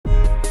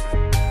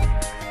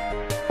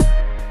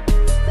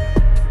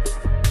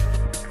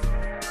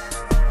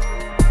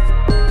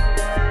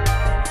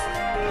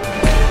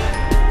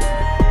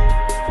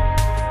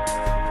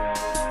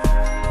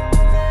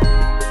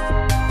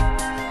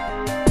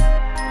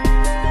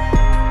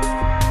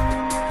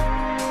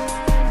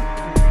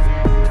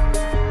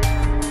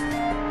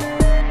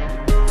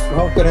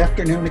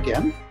afternoon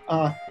again.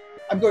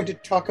 I'm going to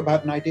talk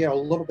about an idea a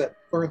little bit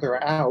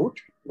further out,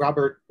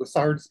 Robert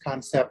Bussard's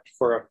concept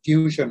for a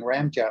fusion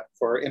ramjet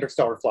for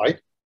interstellar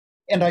flight.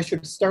 And I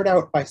should start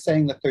out by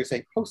saying that there's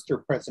a poster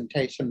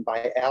presentation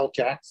by Al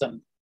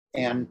Jackson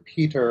and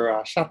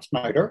Peter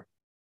Schatzschneider,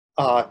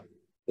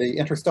 the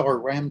Interstellar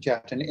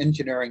Ramjet and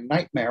Engineering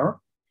Nightmare,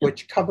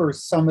 which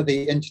covers some of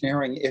the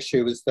engineering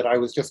issues that I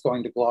was just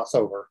going to gloss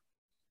over.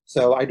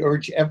 So I'd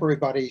urge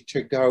everybody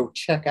to go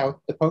check out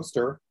the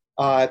poster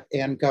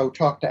and go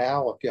talk to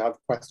Al if you have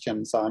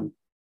questions on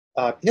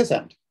his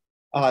end.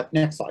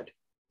 Next slide.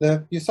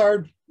 The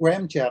Bussard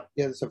ramjet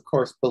is, of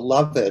course,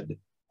 beloved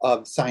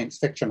of science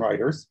fiction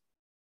writers.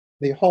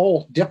 The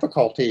whole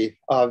difficulty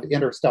of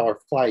interstellar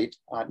flight,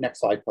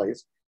 next slide,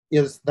 please,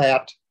 is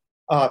that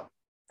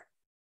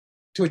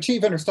to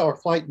achieve interstellar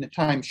flight in a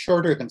time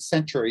shorter than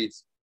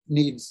centuries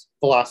needs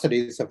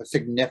velocities of a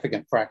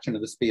significant fraction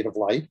of the speed of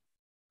light.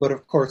 But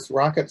of course,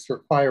 rockets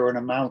require an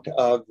amount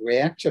of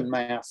reaction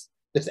mass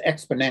that's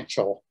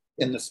exponential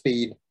in the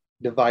speed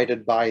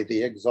divided by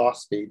the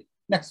exhaust speed.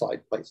 Next slide,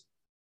 please.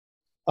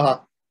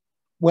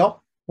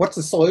 Well, what's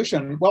the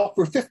solution? Well,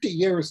 for 50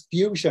 years,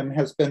 fusion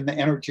has been the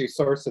energy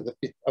source of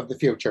the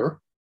future.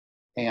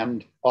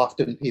 And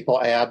often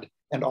people add,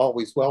 and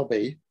always will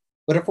be.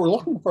 But if we're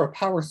looking for a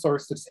power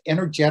source that's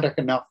energetic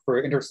enough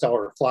for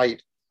interstellar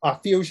flight,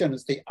 fusion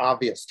is the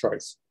obvious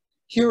choice.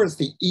 Here is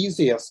the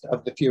easiest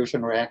of the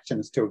fusion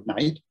reactions to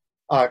ignite.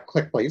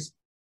 Click, please.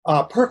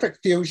 Perfect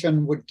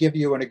fusion would give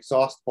you an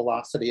exhaust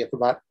velocity of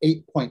about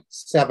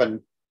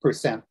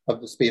 8.7%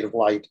 of the speed of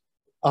light.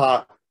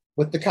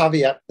 With the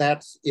caveat,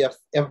 that's if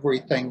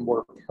everything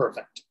were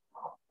perfect.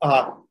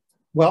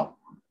 Well,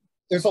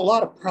 there's a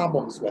lot of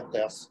problems with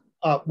this.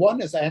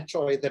 One is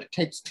actually that it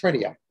takes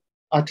tritium.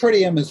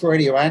 Tritium is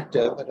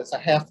radioactive. It has a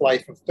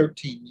half-life of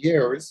 13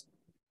 years.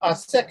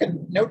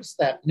 Second, notice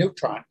that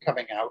neutron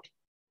coming out.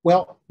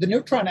 Well, the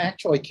neutron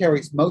actually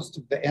carries most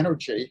of the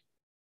energy,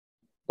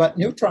 but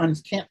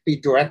neutrons can't be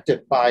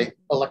directed by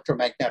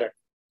electromagnetic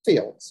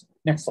fields.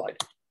 Next slide.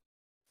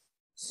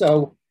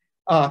 So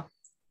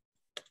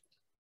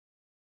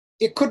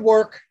it could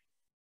work,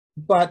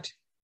 but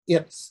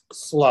it's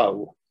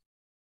slow.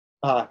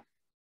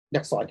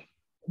 Next slide.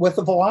 With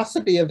a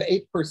velocity of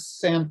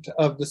 8%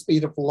 of the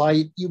speed of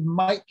light, you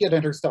might get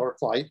interstellar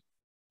flight.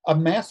 A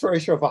mass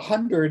ratio of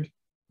 100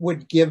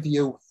 would give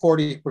you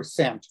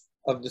 40%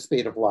 of the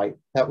speed of light.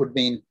 That would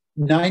mean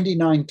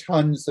 99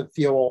 tons of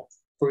fuel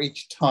for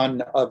each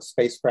ton of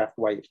spacecraft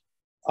weight.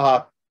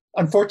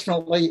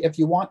 Unfortunately, if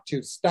you want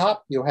to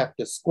stop, you have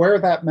to square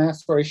that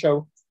mass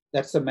ratio.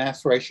 That's a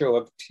mass ratio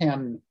of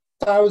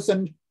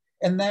 10,000.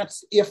 And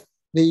that's if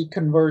the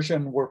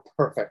conversion were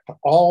perfect.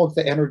 All of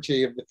the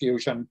energy of the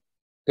fusion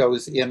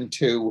goes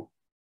into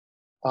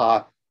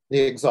the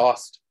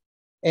exhaust.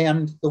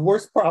 And the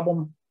worst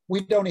problem,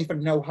 we don't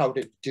even know how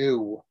to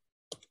do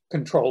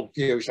controlled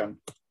fusion.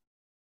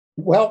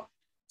 Well,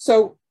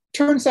 so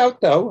turns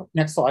out though,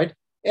 next slide,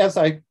 as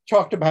I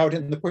talked about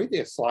in the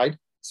previous slide,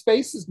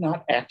 space is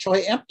not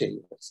actually empty.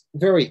 It's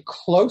very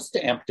close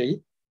to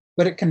empty,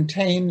 but it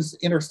contains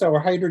interstellar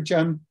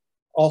hydrogen,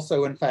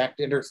 also in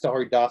fact,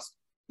 interstellar dust,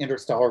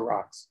 interstellar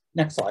rocks.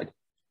 Next slide.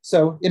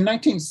 So in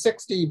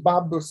 1960,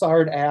 Bob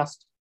Bussard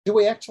asked, do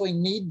we actually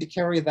need to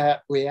carry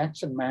that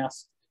reaction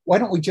mass? Why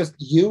don't we just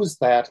use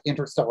that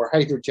interstellar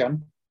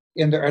hydrogen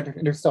in the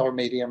interstellar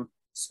medium,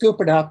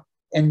 scoop it up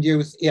and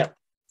use it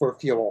for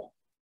fuel?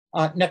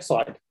 Next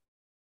slide.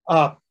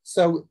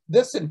 So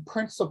this in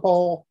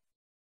principle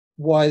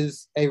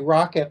was a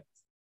rocket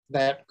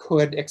that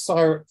could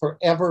accelerate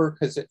forever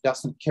because it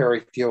doesn't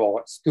carry fuel.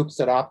 It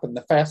scoops it up, and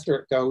the faster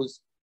it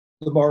goes,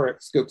 the more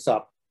it scoops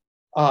up.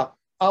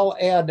 I'll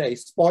add a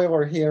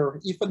spoiler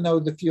here. Even though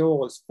the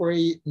fuel is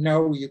free,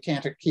 no, you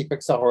can't keep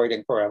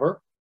accelerating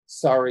forever.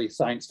 Sorry,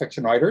 science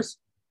fiction writers.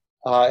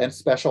 And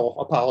special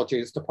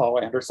apologies to Paul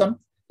Anderson.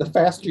 The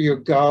faster you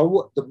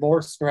go, the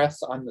more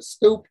stress on the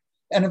scoop,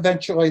 and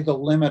eventually the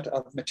limit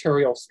of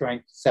material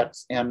strength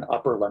sets in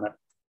upper limit.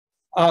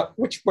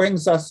 Which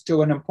brings us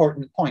to an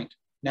important point.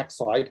 Next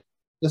slide.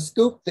 The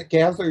scoop that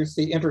gathers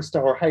the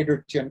interstellar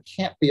hydrogen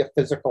can't be a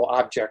physical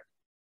object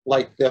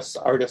like this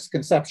artist's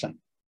conception.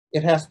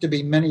 It has to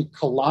be many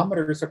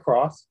kilometers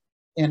across,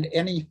 and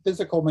any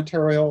physical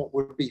material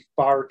would be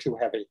far too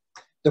heavy.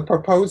 The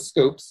proposed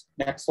scoops,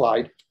 next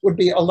slide, would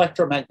be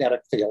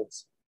electromagnetic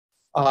fields.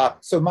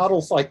 So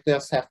models like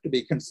this have to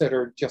be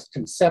considered just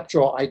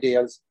conceptual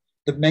ideas.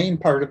 The main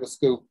part of the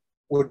scoop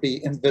would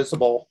be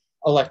invisible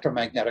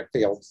electromagnetic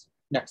fields.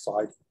 Next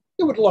slide.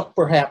 It would look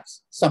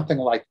perhaps something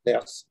like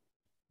this,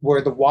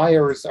 where the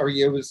wires are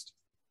used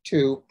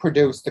to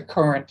produce the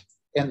current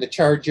and the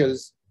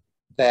charges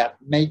that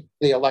make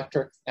the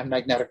electric and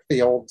magnetic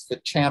fields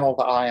that channel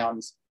the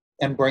ions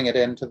and bring it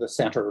into the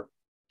center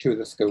to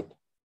the scoop.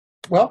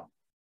 Well,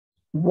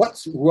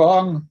 what's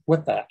wrong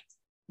with that?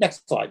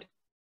 Next slide.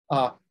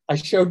 I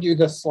showed you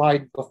this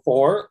slide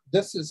before.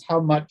 This is how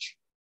much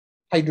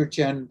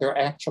hydrogen there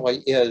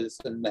actually is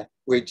in the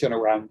region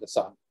around the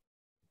sun.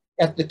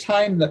 At the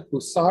time that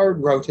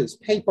Bussard wrote his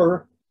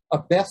paper, a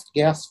best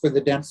guess for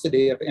the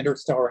density of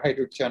interstellar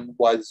hydrogen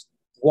was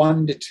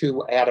 1 to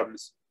 2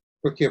 atoms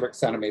per cubic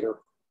centimeter.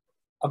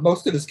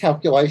 Most of his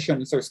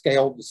calculations are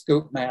scaled to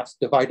scoop mass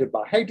divided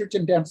by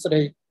hydrogen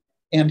density,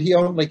 and he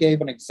only gave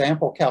an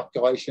example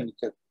calculation at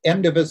the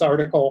end of his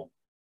article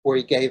where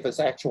he gave his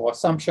actual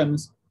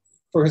assumptions.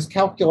 For his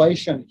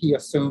calculation, he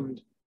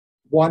assumed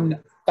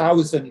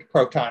 1,000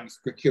 protons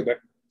per cubic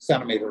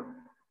centimeter.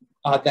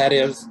 That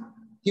is,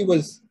 he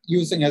was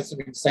using as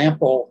an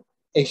example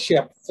a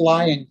ship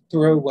flying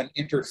through an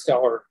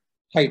interstellar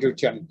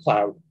hydrogen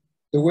cloud.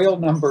 The real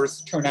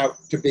numbers turn out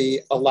to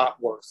be a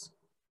lot worse.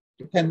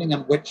 Depending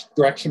on which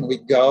direction we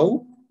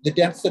go, the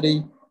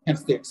density,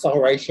 hence the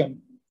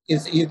acceleration,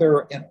 is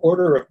either an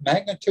order of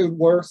magnitude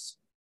worse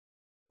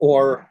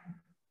or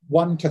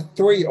 1 to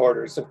 3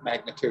 orders of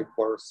magnitude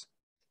worse,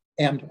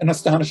 and an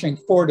astonishing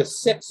 4 to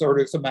 6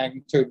 orders of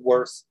magnitude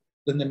worse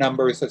than the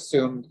numbers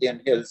assumed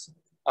in his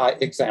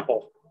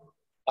example.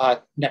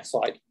 Next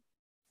slide.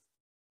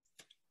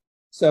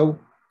 So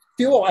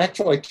fuel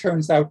actually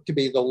turns out to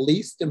be the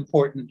least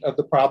important of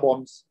the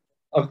problems,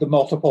 of the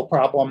multiple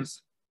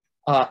problems.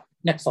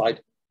 Next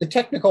slide. The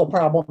technical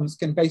problems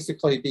can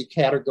basically be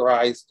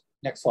categorized,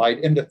 next slide,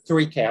 into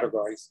 3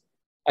 categories.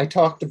 I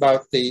talked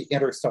about the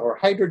interstellar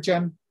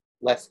hydrogen,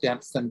 less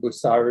dense than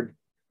Bussard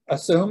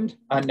assumed.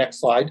 Next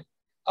slide.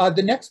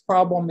 The next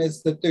problem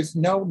is that there's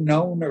no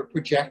known or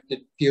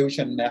projected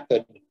fusion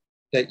method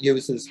that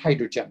uses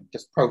hydrogen,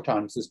 just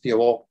protons as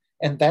fuel,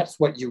 and that's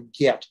what you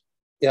get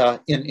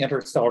in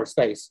interstellar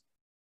space.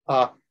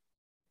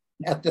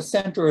 At the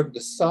center of the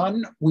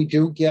sun, we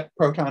do get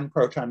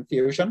proton-proton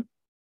fusion.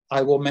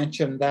 I will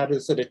mention that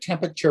is at a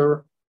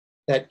temperature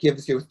that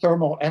gives you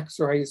thermal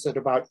X-rays at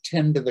about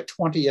 10 to the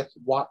 20th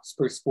watts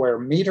per square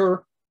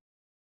meter,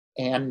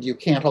 and you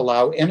can't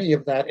allow any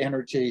of that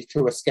energy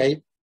to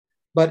escape.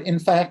 But in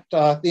fact,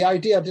 the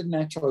idea didn't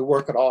actually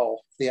work at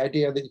all. The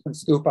idea that you can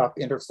scoop up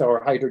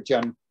interstellar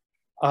hydrogen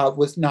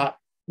was not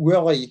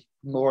really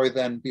more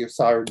than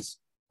Bussard's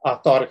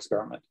thought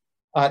experiment.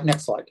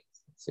 Next slide.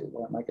 Let's see,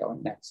 where am I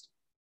going next?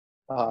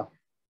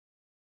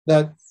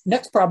 The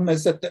next problem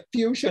is that the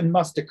fusion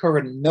must occur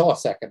in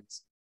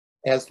milliseconds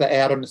as the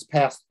atoms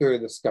pass through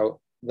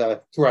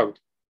the throat.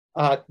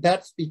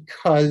 That's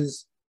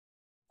because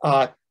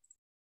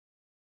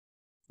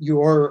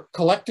you're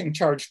collecting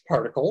charged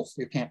particles.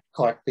 You can't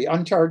collect the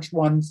uncharged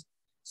ones.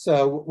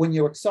 So when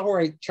you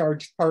accelerate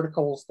charged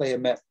particles, they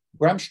emit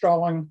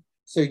Bremsstrahlung,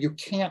 so you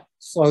can't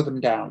slow them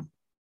down.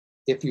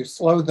 If you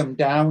slow them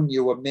down,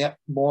 you emit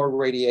more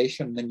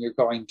radiation than you're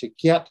going to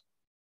get,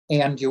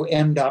 and you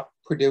end up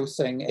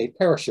producing a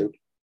parachute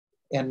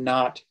and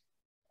not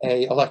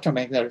an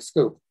electromagnetic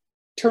scoop.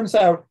 Turns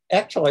out,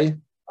 actually,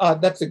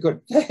 that's a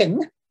good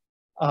thing.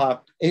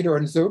 Ader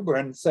and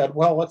Zubrin said,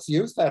 well, let's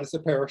use that as a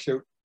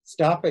parachute.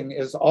 Stopping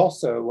is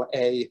also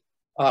a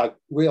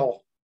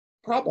real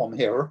problem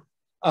here,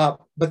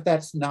 but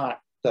that's not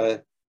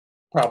the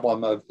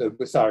problem of the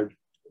Bussard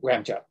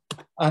ramjet.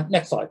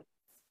 Next slide.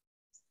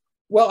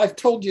 Well, I've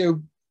told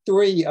you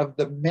 3 of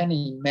the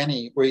many,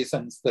 many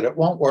reasons that it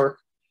won't work.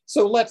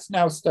 So let's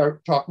now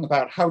start talking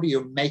about how do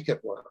you make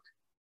it work?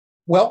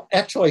 Well,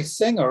 actually,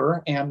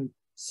 Singer and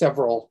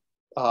several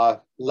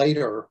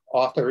later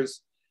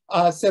authors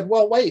said,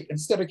 well, wait,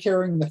 instead of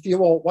carrying the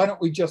fuel, why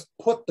don't we just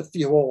put the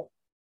fuel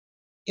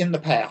in the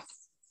path?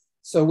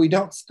 So we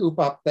don't scoop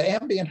up the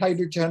ambient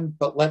hydrogen,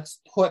 but let's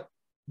put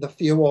the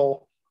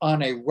fuel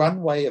on a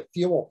runway of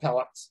fuel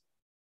pellets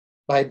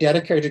by a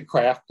dedicated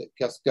craft that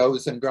just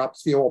goes and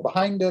drops fuel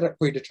behind it at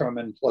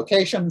predetermined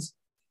locations.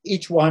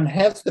 Each one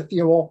has the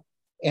fuel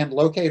and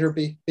locator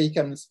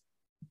beacons,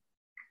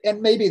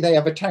 and maybe they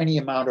have a tiny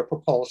amount of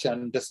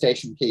propulsion to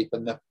station keep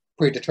in the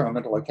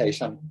predetermined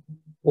location,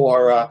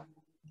 or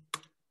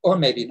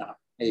maybe not.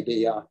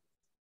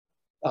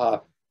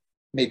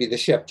 Maybe the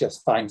ship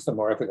just finds them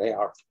wherever they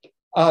are.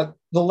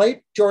 The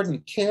late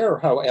Jordan Kare,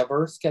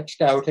 however,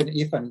 sketched out an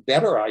even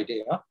better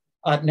idea.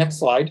 Next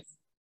slide.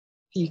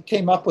 He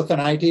came up with an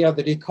idea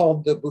that he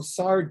called the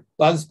Bussard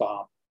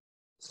Buzz-bomb.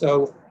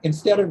 So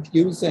instead of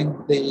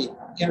using the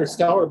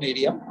interstellar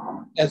medium,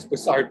 as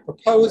Bussard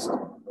proposed,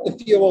 the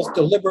fuel is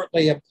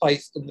deliberately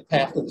emplaced in the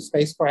path of the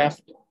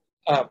spacecraft,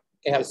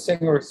 as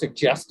Singer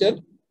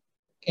suggested.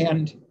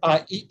 And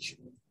each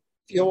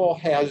fuel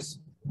has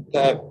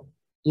the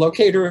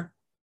locator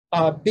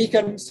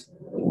beacons,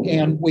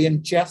 and we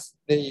ingest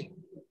the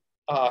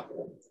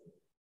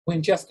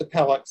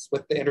pellets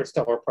with the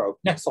interstellar probe.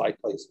 Next slide,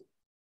 please.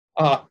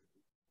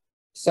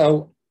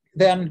 So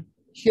then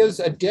his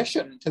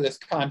addition to this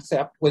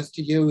concept was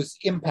to use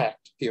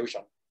impact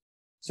fusion.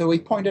 So he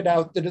pointed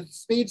out that at the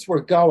speeds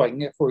we're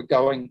going, if we're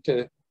going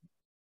to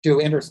do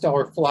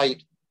interstellar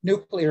flight,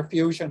 nuclear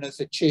fusion is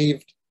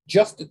achieved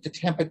just at the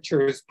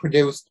temperatures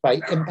produced by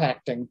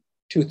impacting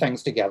 2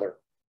 things together.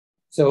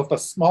 So if a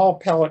small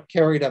pellet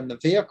carried on the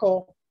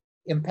vehicle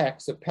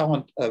impacts a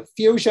pellet of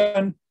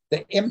fusion,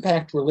 the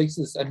impact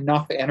releases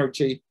enough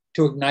energy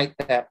to ignite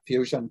that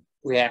fusion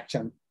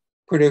reaction,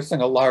 producing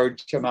a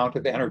large amount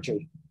of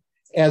energy.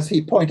 As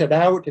he pointed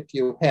out, if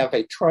you have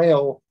a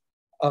trail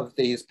of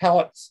these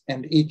pellets,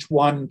 and each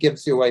one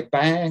gives you a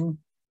bang.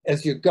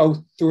 As you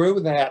go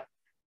through that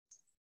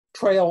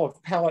trail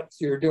of pellets,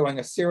 you're doing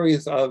a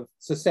series of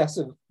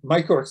successive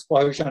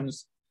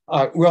microexplosions,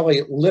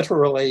 really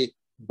literally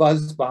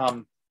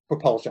buzz-bomb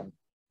propulsion.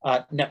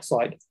 Next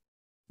slide.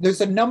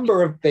 There's a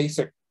number of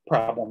basic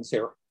problems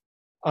here.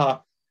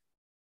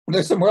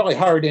 There's some really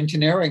hard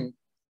engineering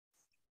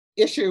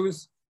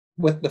issues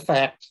with the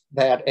fact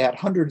that at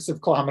hundreds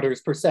of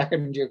kilometers per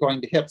second, you're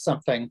going to hit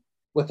something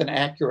with an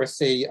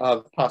accuracy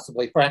of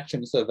possibly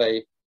fractions of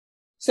a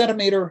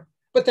centimeter,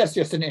 but that's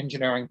just an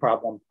engineering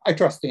problem. I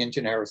trust the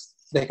engineers.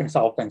 They can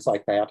solve things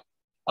like that.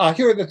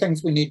 Here are the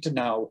things we need to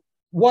know.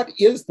 What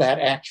is that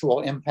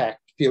actual impact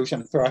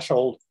fusion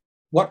threshold?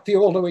 What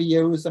fuel do we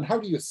use, and how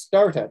do you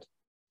start it,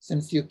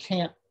 since you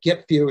can't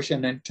get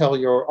fusion until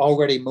you're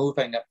already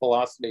moving at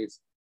velocities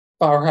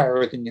far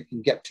higher than you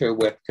can get to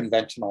with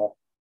conventional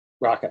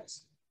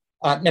rockets?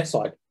 Next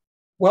slide.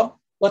 Well,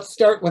 let's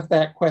start with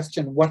that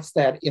question, what's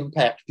that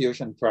impact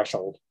fusion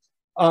threshold?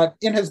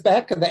 In his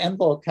back of the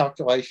envelope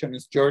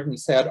calculations, Jordan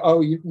said,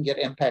 oh, you can get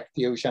impact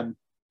fusion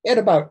at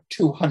about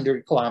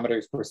 200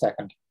 kilometers per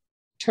second.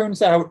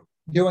 Turns out,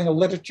 doing a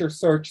literature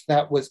search,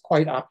 that was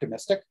quite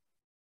optimistic.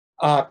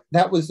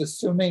 That was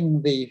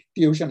assuming the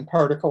fusion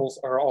particles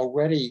are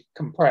already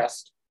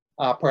compressed,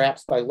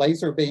 perhaps by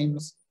laser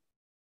beams.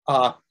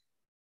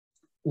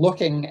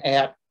 Looking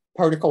at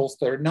particles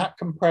that are not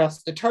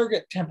compressed, the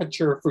target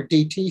temperature for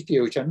DT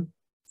fusion,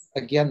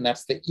 again,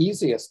 that's the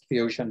easiest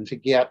fusion to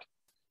get,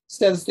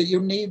 says that you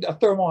need a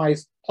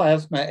thermalized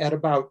plasma at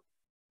about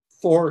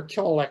 4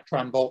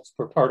 kiloelectron volts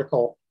per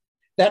particle.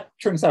 That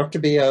turns out to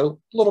be a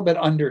little bit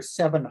under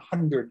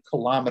 700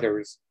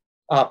 kilometers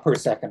per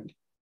second.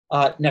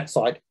 Next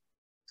slide.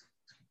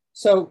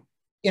 So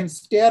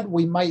instead,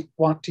 we might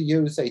want to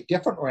use a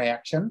different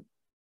reaction.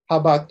 How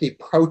about the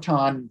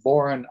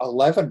proton-boron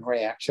 11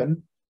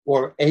 reaction,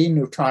 or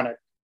aneutronic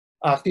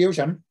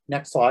fusion?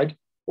 Next slide.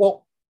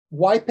 Well,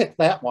 why pick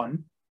that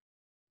one?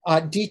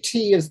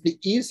 DT is the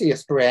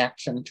easiest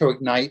reaction to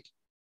ignite.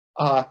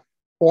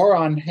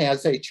 Boron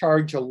has a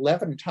charge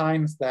 11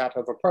 times that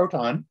of a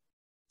proton,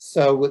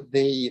 so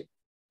the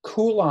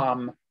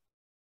Coulomb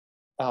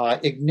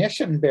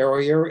ignition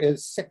barrier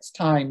is 6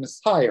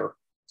 times higher.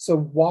 So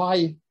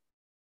why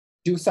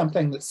do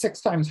something that's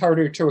 6 times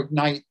harder to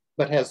ignite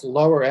but has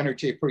lower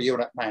energy per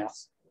unit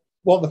mass?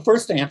 Well, the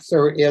first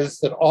answer is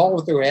that all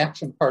of the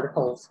reaction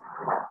particles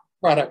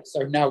products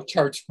are now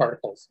charged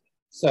particles.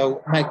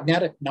 So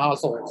magnetic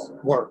nozzles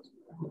work.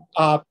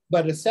 But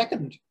a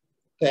second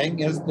thing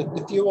is that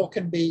the fuel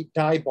can be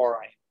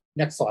diborane.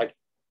 Next slide.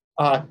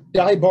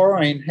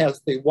 Diborane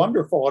has the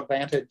wonderful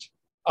advantage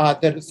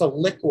that it's a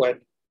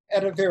liquid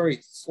at a very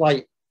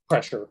slight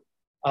pressure.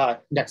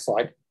 Next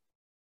slide.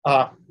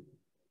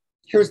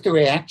 Here's the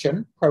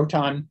reaction.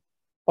 Proton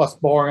plus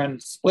boron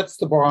splits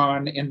the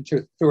boron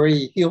into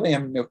 3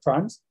 helium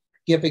neutrons,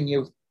 giving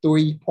you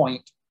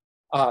 8.7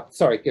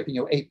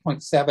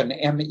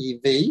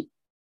 MeV.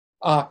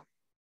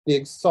 The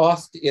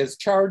exhaust is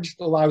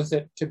charged, allows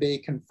it to be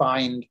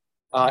confined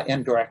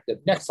and directed.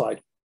 Next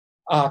slide.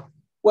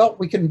 Well,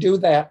 we can do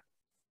that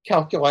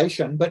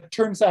calculation, but it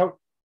turns out,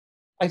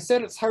 I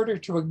said it's harder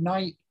to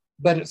ignite,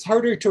 but it's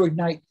harder to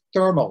ignite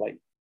thermally.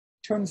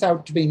 Turns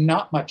out to be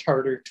not much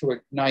harder to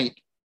ignite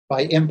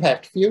by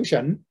impact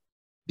fusion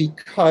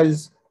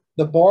because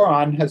the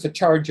boron has a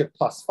charge of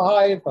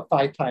 +5, a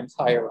 5 times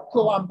higher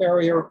Coulomb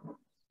barrier,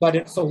 but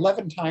it's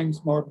 11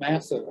 times more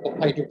massive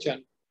than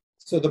hydrogen.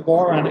 So the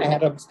boron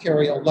atoms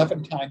carry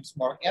 11 times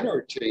more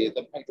energy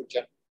than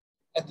hydrogen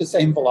at the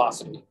same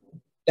velocity.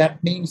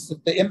 That means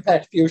that the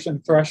impact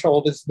fusion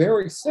threshold is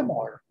very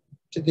similar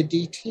to the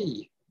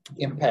DT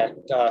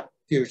impact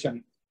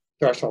fusion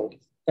threshold.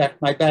 In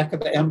fact, my back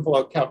of the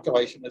envelope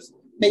calculation is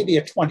maybe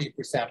a 20%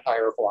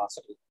 higher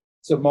velocity.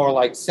 So more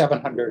like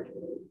 700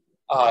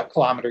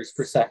 kilometers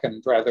per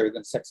second rather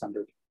than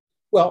 600.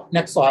 Well,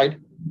 next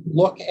slide.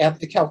 Look at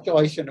the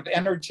calculation of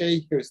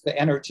energy. Here's the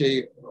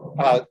energy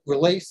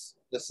release.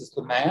 This is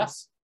the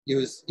mass.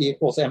 Use E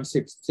equals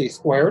mc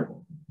squared.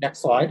 Next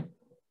slide.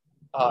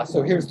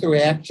 So here's the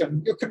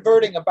reaction. You're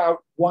converting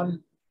about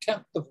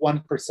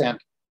 0.1%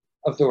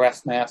 of the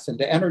rest mass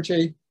into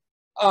energy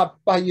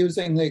by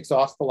using the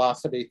exhaust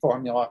velocity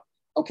formula.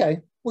 Okay,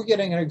 we're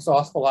getting an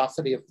exhaust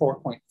velocity of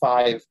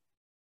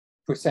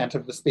 4.5%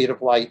 of the speed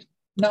of light.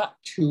 Not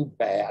too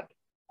bad.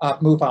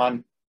 Move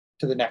on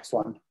to the next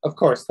one. Of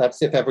course,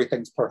 that's if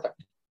everything's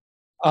perfect.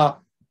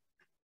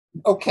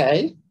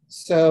 Okay,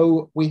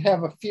 so we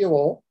have a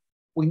fuel.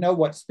 We know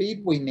what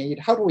speed we need.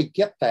 How do we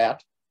get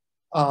that?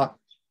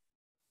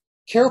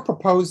 Kare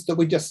proposed that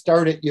we just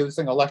start it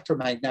using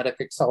electromagnetic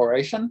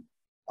acceleration,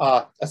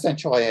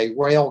 essentially a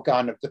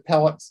railgun of the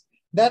pellets.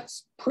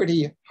 That's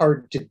pretty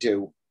hard to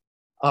do.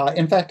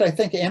 In fact, I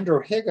think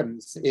Andrew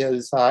Higgins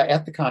is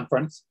at the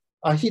conference.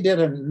 He did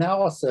an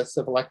analysis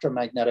of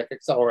electromagnetic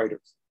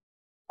accelerators.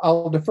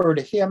 I'll defer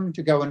to him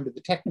to go into the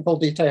technical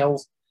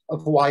details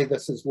of why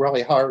this is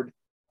really hard,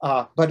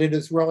 but it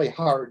is really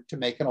hard to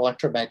make an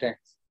electromagnetic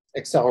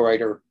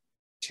accelerator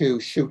to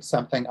shoot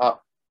something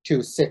up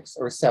to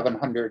 600 or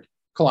 700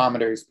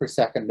 kilometers per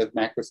second of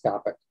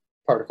macroscopic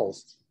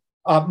particles.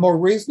 More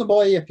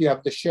reasonably, if you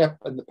have the ship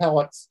and the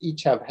pellets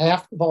each have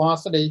half the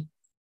velocity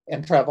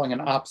and traveling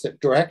in opposite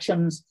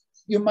directions,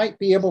 you might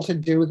be able to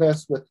do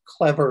this with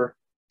clever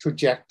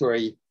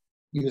trajectory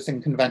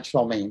using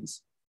conventional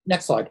means.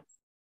 Next slide.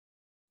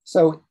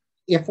 So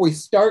if we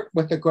start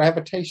with a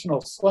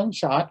gravitational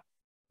slingshot,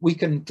 we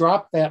can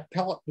drop that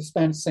pellet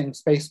dispensing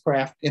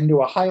spacecraft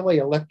into a highly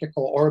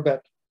elliptical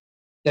orbit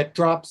that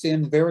drops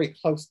in very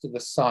close to the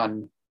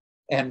sun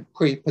and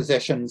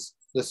pre-positions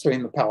the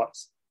stream of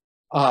pellets.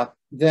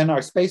 Then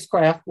our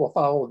spacecraft will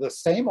follow the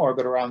same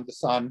orbit around the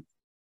sun,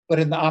 but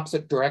in the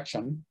opposite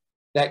direction.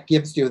 That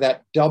gives you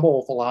that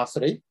double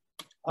velocity.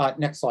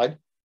 Next slide.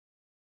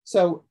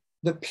 So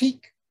the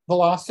peak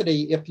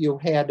velocity, if you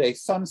had a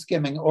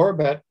sun-skimming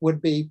orbit,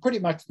 would be pretty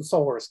much the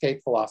solar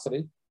escape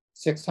velocity,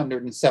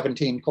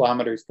 617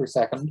 kilometers per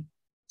second.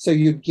 So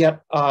you'd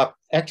get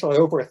actually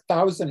over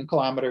 1,000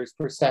 kilometers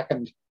per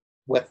second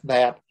with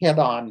that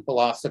head-on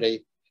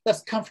velocity.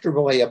 That's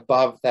comfortably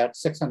above that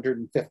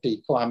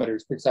 650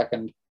 kilometers per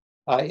second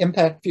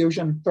impact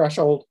fusion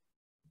threshold.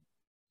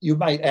 You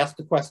might ask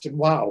the question,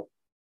 wow,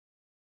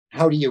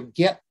 how do you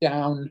get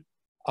down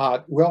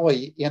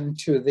really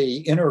into the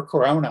inner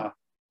corona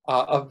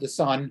of the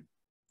sun?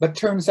 But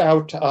turns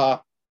out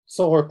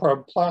Solar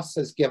Probe Plus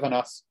has given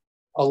us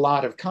a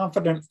lot of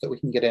confidence that we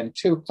can get in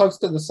too close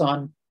to the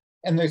sun.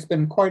 And there's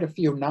been quite a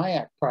few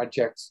NIAC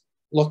projects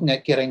looking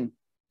at getting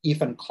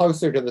even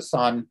closer to the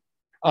sun.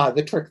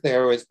 The trick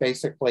there is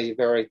basically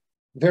very,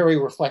 very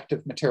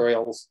reflective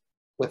materials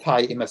with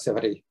high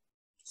emissivity.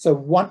 So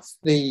once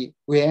the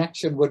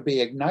reaction would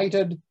be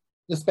ignited,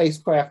 the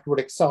spacecraft would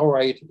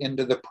accelerate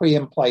into the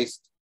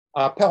pre-emplaced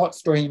pellet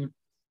stream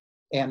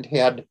and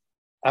head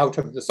out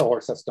of the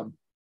solar system.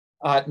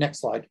 Next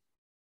slide.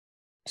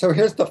 So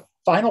here's the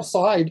final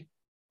slide,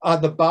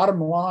 the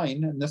bottom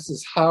line, and this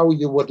is how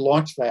you would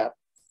launch that.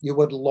 You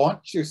would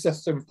launch your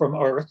system from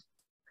Earth.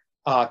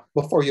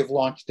 Before you've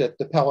launched it,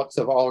 the pellets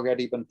have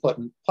already been put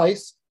in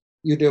place.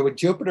 You do a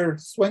Jupiter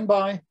swing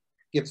by,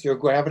 gives you a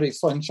gravity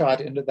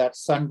slingshot into that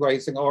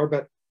sun-grazing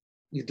orbit.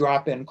 You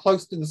drop in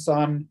close to the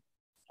sun.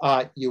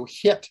 You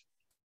hit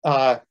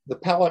the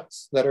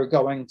pellets that are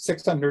going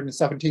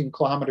 617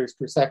 kilometers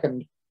per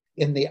second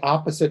in the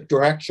opposite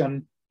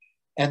direction,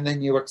 and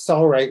then you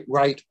accelerate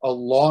right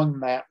along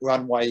that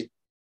runway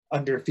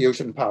under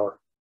fusion power.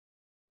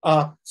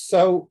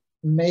 So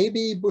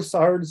maybe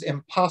Bussard's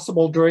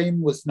impossible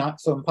dream was not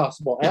so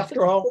impossible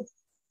after all.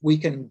 We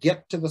can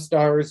get to the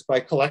stars by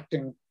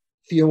collecting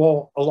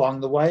fuel along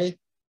the way.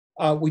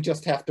 We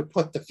just have to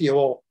put the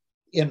fuel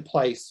in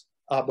place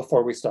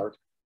before we start.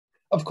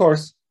 Of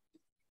course,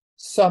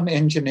 some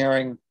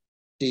engineering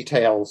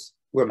details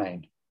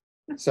remain.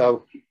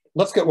 So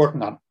let's get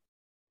working on it.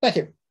 Thank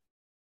you.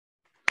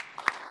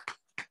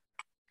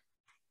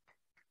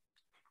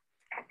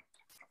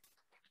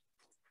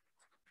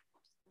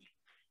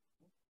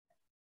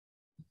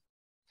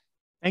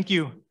 Thank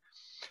you.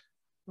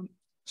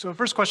 So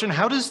first question,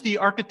 how does the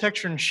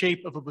architecture and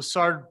shape of a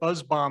Bussard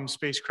Buzz-bomb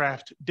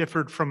spacecraft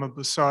differ from a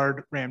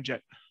Bussard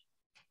ramjet?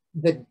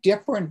 The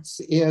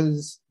difference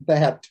is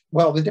that,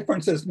 well, the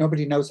difference is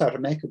nobody knows how to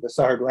make a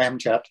Bussard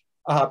ramjet,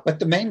 but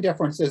the main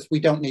difference is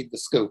we don't need the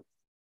scoop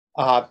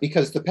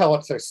because the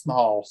pellets are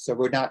small, so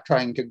we're not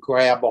trying to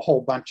grab a whole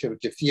bunch of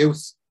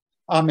diffuse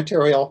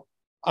material.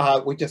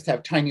 We just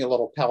have tiny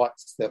little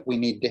pellets that we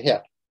need to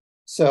hit.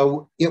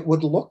 So it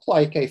would look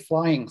like a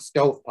flying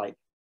stovepipe.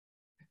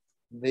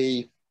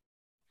 The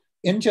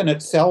engine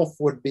itself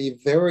would be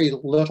very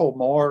little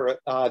more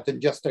than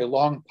just a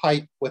long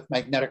pipe with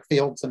magnetic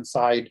fields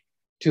inside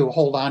to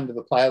hold on to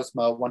the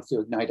plasma once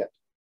you ignite it.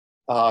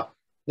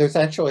 There's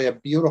actually a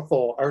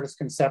beautiful artist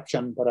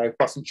conception, but I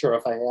wasn't sure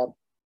if I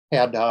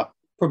had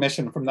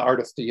permission from the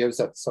artist to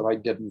use it, so I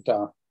didn't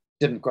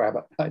grab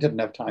it. I didn't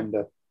have time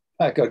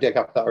to go dig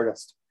up the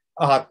artist.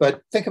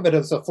 But think of it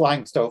as a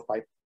flying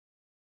stovepipe.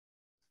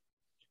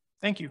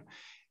 Thank you.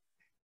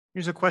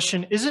 Here's a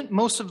question. Isn't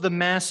most of the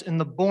mass in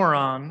the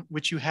boron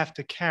which you have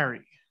to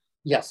carry?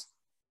 Yes.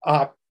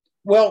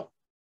 Well,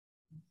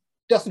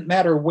 doesn't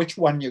matter which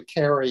one you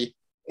carry.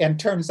 And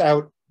turns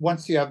out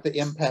once you have the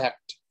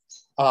impact,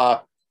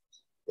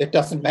 it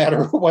doesn't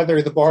matter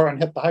whether the boron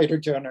hit the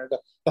hydrogen or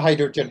the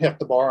hydrogen hit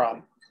the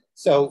boron.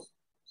 So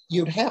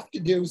you'd have to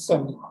do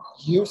some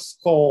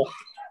useful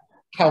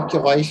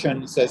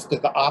calculations as to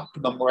the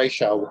optimum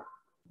ratio.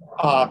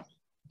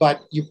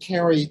 But you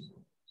carry,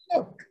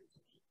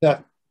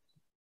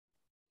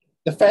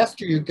 the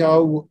faster you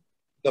go,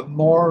 the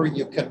more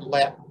you can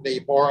let the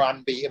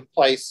boron be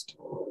emplaced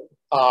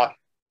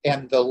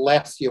and the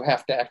less you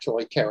have to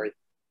actually carry.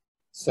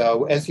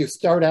 So as you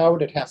start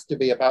out, it has to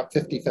be about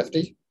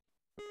 50-50.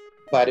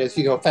 But as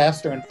you go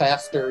faster and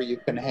faster, you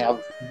can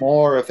have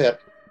more of it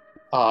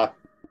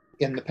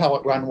in the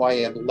pellet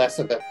runway and less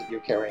of it that you're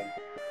carrying.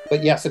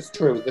 But yes, it's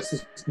true. This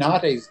is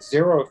not a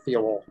zero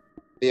fuel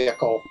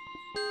vehicle.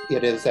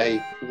 It is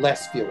a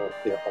less fuel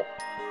vehicle.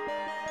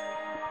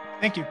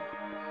 Thank you.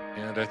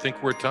 And I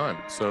think we're at time.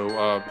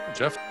 So,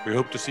 Jeff, we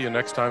hope to see you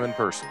next time in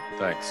person.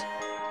 Thanks.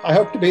 I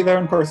hope to be there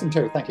in person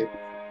too. Thank you.